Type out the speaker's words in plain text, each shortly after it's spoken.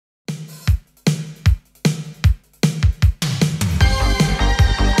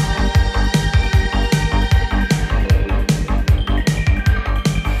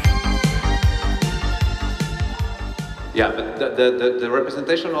the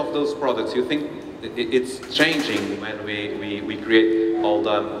representation of those products, you think it's changing when we create all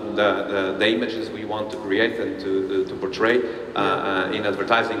the images we want to create and to portray in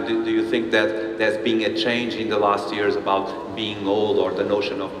advertising? Do you think that there's been a change in the last years about being old, or the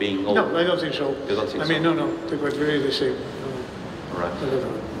notion of being old? No, I don't think so. You don't think so? I mean, no, they were really the same. All right.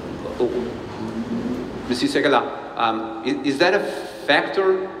 Mr. Séguéla, is that a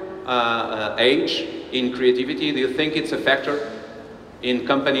factor, age, in creativity? Do you think it's a factor in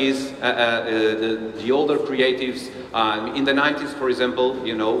companies, the older creatives? In the 90s, for example,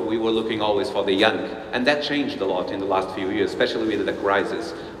 you know, we were looking always for the young, and that changed a lot in the last few years, especially with the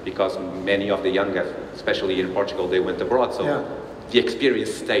crisis, because many of the young, especially in Portugal, they went abroad, so the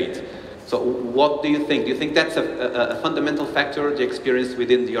experience stayed. So what do you think? Do you think that's a fundamental factor, the experience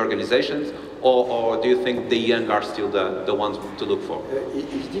within the organizations, or do you think the young are still the ones to look for?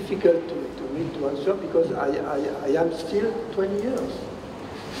 It's difficult to me to answer, because I am still 20 years.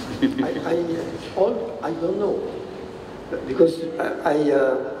 I don't know. Because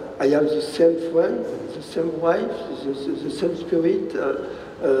I have the same friend, the same wife, the same spirit,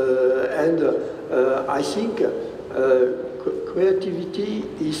 and I think creativity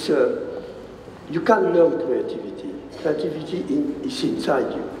is, you can learn creativity. Creativity is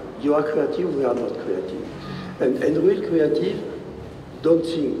inside you. You are creative, we are not creative. And real creative don't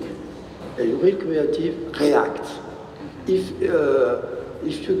think. A real creative reacts. If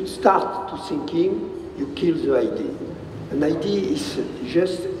you start to thinking, you kill the idea. An idea is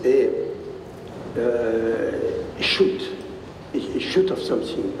just a shoot of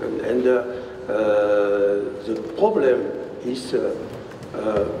something. And the problem is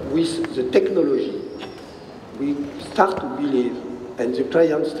with the technology. We start to believe, and the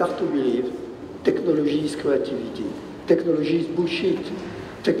clients start to believe, technology is creativity. Technology is bullshit.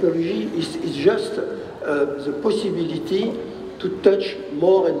 Technology is just the possibility to touch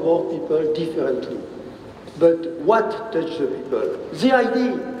more and more people differently. But what touches the people? The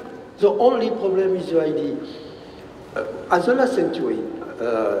idea. The only problem is the idea. As the last century,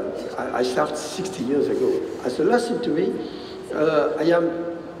 I started 60 years ago. As the last century, I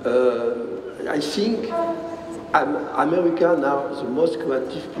think Americans are the most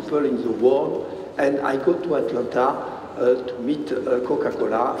creative people in the world, and I go to Atlanta to meet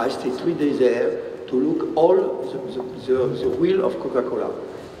Coca-Cola. I stay 3 days there to look all the wheel of Coca-Cola.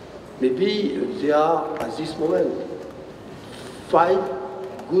 Maybe there are, at this moment, 5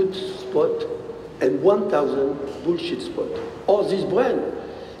 good spots and 1,000 bullshit spots. All this brand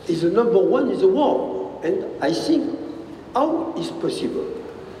is the #1 in the world. And I think, how is possible?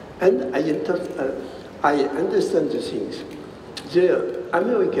 And I understand the things. The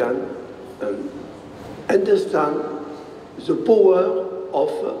American understand the power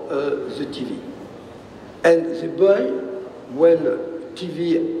of the TV. And the boy, when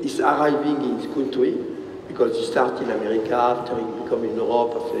TV is arriving in the country, because he started in America, after he became in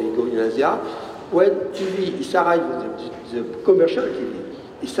Europe, after he go in Asia, when TV is arriving, the commercial TV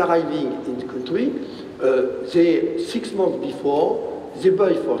is arriving in the country, they 6 months before, they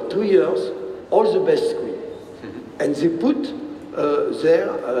buy for 3 years all the best screen. And they put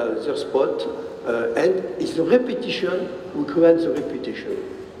their spot, and it's the repetition who creates the reputation,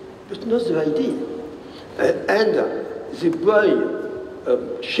 but not the idea. And they buy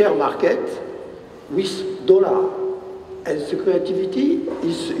share market with dollar, and the creativity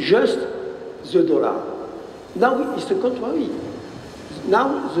is just the dollar. Now it's the contrary.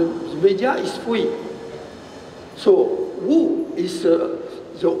 Now the media is free. So who is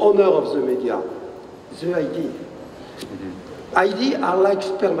the owner of the media? The idea. Ideas are like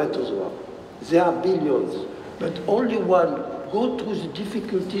spermatozoa. There are billions, but only one go through the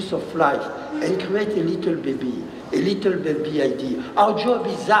difficulties of life and create a little baby idea. Our job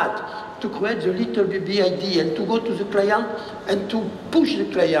is that, to create the little baby idea and to go to the client and to push the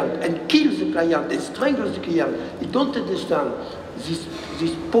client and kill the client and strangle the client. You don't understand this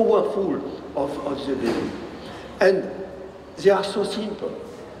powerful of the baby. And they are so simple.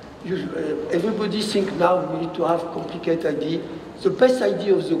 Everybody thinks now we need to have complicated idea. The best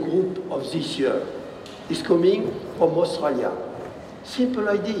idea of the group of this year is coming from Australia. Simple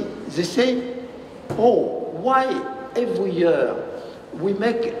idea. They say, oh, why every year we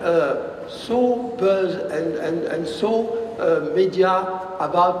make so buzz and so media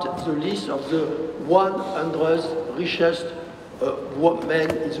about the list of the 100 richest men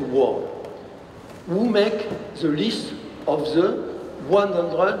in the world? Who make the list of the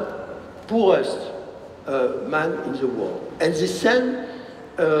 100 poorest men in the world? And they send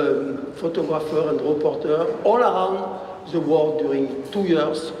photographers and reporters all around the world during 2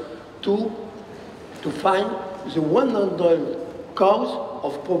 years to find the 100 cause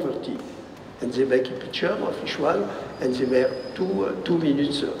of poverty. And they make a picture of each one, and they make two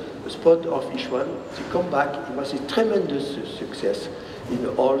minutes spot of each one. They come back. It was a tremendous success in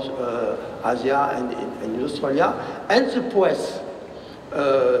all Asia and in Australia. And the press,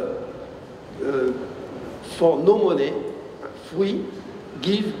 for no money, free,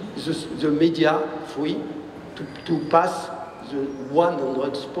 give the media free to pass the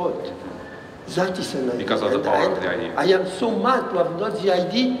 100 spot. That is an idea. Because of the power of the idea. I am so mad to have not the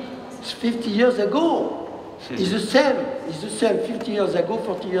idea 50 years ago. It's the same. It's the same 50 years ago,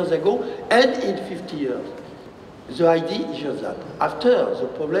 40 years ago, and in 50 years. The idea is just that. After, the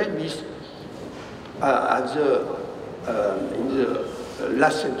problem is in the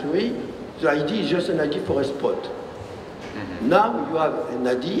last century, the idea is just an idea for a spot. Now you have an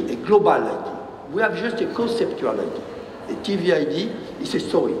idea, a global idea. We have just a conceptual idea. A TV idea is a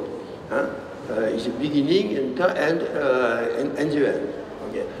story. It's a beginning and the end.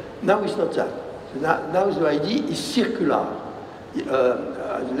 Okay. Now it's not that. Now the idea is circular.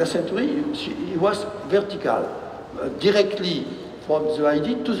 Last century, it was vertical, directly from the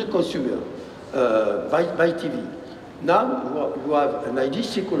idea to the consumer by TV. Now you have an idea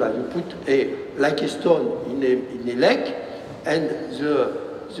circular. You put like a stone in a lake, and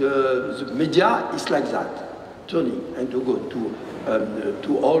the media is like that, turning and to go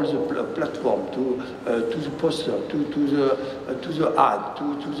to all the platform, to the poster, to the ad,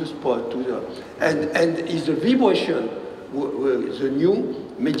 to the spot, and is the vibration. The new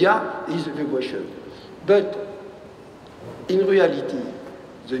media is the vibration, but in reality,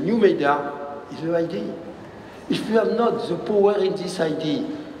 the new media is the idea. If you have not the power in this idea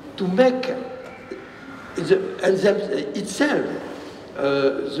to make itself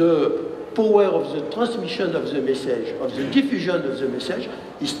the power of the transmission of the message, of the diffusion of the message,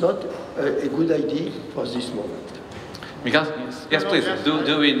 is not a good idea for this moment. Miguel, yes, please,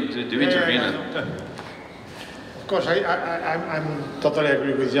 do intervene. Of course, I'm totally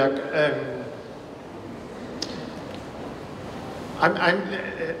agree with Jacques.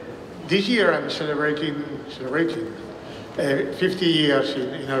 This year I'm celebrating 50 years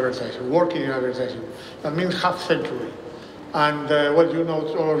in advertising, working in advertising. That means half century. And well, you know,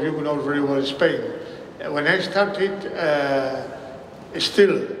 all of you know very well Spain. When I started,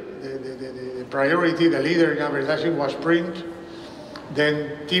 still the priority, the leader in advertising was print.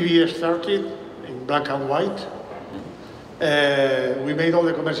 Then TV started in black and white. We made all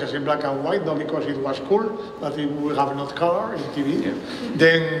the commercials in black and white, not because it was cool, but we have not color in TV. Yeah.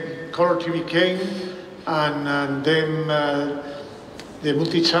 Then color TV came, and then the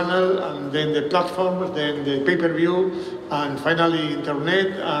multi-channel, and then the platforms, then the pay-per-view, and finally internet,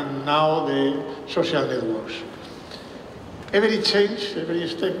 and now the social networks. Every change, every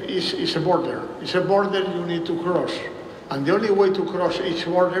step is a border. It's a border you need to cross. And the only way to cross each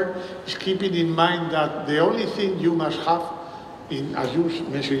border is keeping in mind that the only thing you must have, as you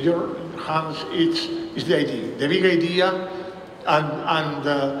mentioned, your hands, is the idea, the big idea, and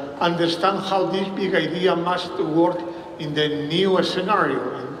understand how this big idea must work in the new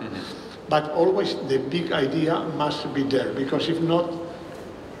scenario. But always the big idea must be there, because if not,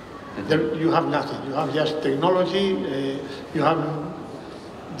 you have nothing. You have just technology, you have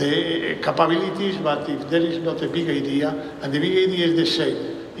the capabilities, but if there is not a big idea, and the big idea is the same,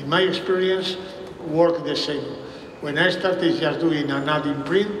 in my experience, work the same. When I started just doing an ad in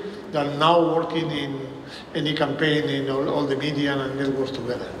print, than now working in any campaign in all the media and networks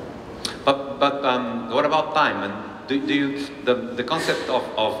together. But what about time? And the concept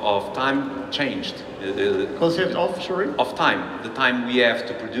of time changed? The concept of, sorry? Of time. The time we have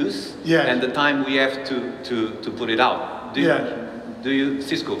to produce, yes, and the time we have to put it out.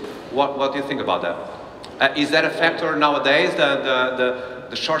 Siscu, what do you think about that? Is that a factor nowadays,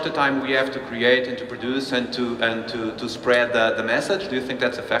 the shorter time we have to create and to produce and to spread the message? Do you think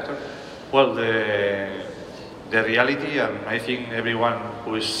that's a factor? Well, the reality, and I think everyone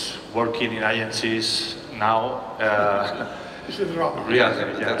who is working in agencies now, it's a drama.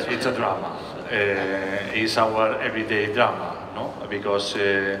 It's a drama. It's our everyday drama, no? Because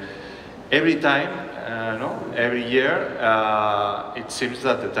every time, every year, it seems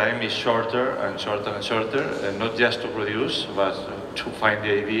that the time is shorter and shorter and shorter, not just to produce, but to find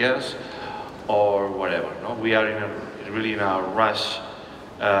the ideas or whatever. No? We are really in a rush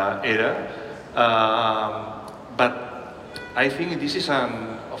era, but I think this is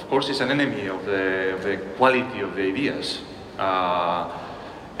of course, it's an enemy of the quality of the ideas.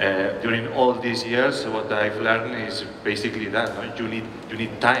 During all these years, what I've learned is basically that you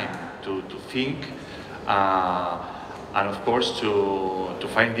need time to think, and of course to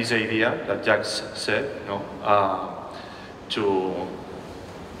find this idea that Jacques said,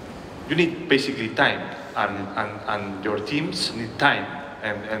 you need basically time, and your teams need time,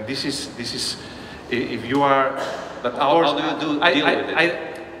 and this is if you are. But how do you deal with it?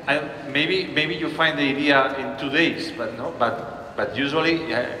 Maybe you find the idea in 2 days, but usually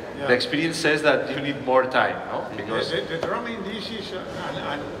the experience says that you need more time, no? Because the drama in this is,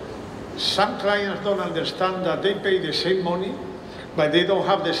 and some clients don't understand that they pay the same money, but they don't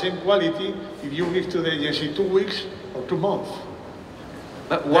have the same quality if you give to the agency 2 weeks or 2 months.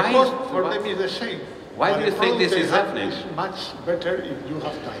 But why? The cost for them is the same. Why do you think this is happening? It's much better if you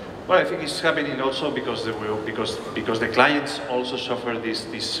have time. well, I think it's happening also because the clients also suffer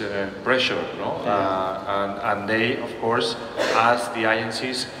this pressure, no? And they of course ask the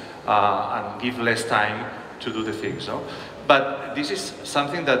agencies and give less time to do the things, no? But this is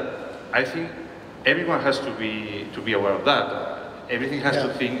something that I think everyone has to be aware of that. Everything has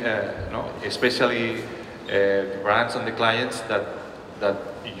to think, no? Especially brands and the clients that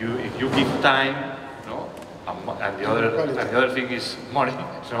if you give time, no? And the other thing is money,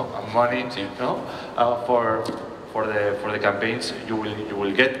 no? And money, no? For the campaigns, you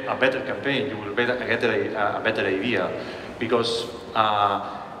will get a better campaign. You will get a better idea, because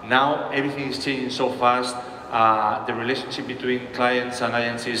now everything is changing so fast. The relationship between clients and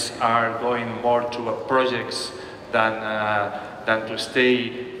agencies are going more to projects than to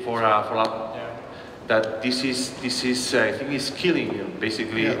stay for a that this is I think is killing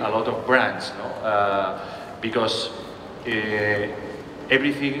basically a lot of brands, no? Because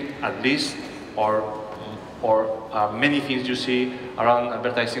everything, at least, or many things you see around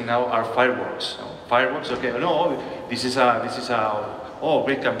advertising now are fireworks. No? Fireworks, okay? No, this is a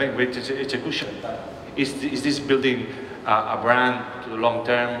great campaign, great execution. Is this building a brand to the long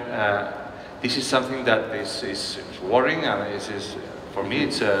term? This is something that is worrying, and for me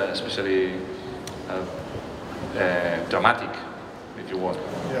it's especially dramatic, if you want.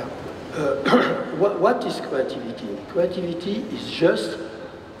 Yeah. What is creativity? Creativity is just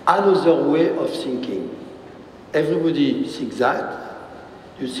another way of thinking. Everybody thinks that.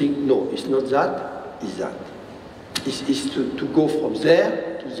 You think, no, it's not that, it's that. It's to go from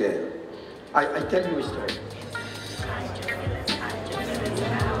there to there. I tell you a story.